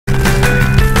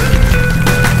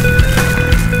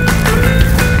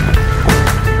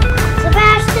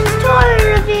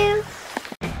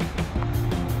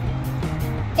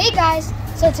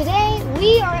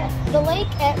the lake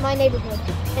at my neighborhood,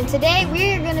 and today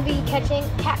we're going to be catching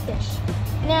catfish.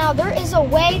 Now, there is a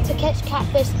way to catch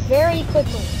catfish very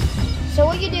quickly. So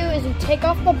what you do is you take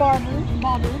off the bobber,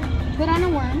 put on a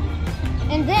worm,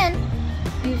 and then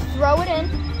you throw it in.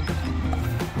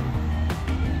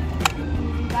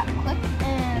 You got it clip,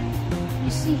 and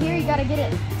you see here you got to get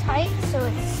it tight so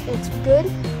it's good.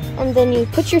 And then you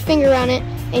put your finger on it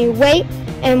and you wait,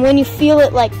 and when you feel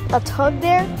it like a tug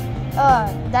there,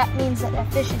 that means that a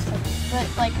fish is tugging.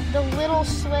 But like the little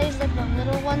slaves, like the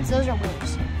little ones, those are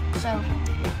waves. So,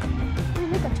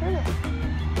 look, a turtle.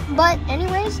 But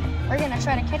anyways, we're gonna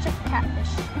try to catch a catfish.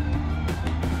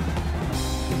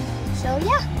 So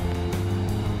yeah.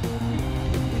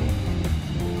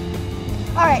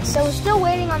 All right, so we're still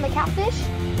waiting on the catfish,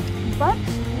 but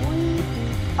we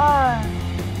are.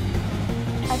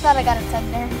 I thought I got a tug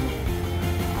there.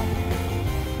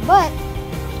 But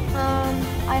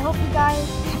I hope you guys.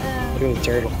 Look at the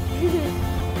turtle.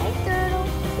 Hey, turtle.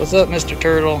 What's up, Mr.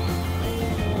 Turtle?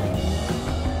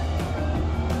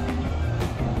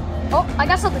 Oh, I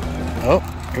got something. Oh,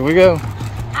 here we go.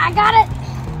 I got it.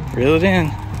 Reel it in.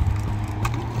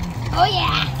 Oh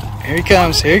yeah. Here he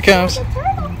comes. Here he comes.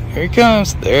 Here he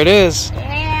comes. There it is.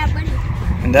 Yeah, buddy.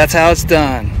 And that's how it's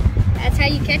done. That's how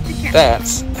you catch a catfish.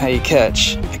 That's how you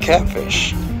catch a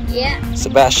catfish. Yeah.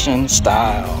 Sebastian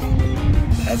style.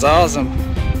 That's awesome.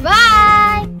 Bye.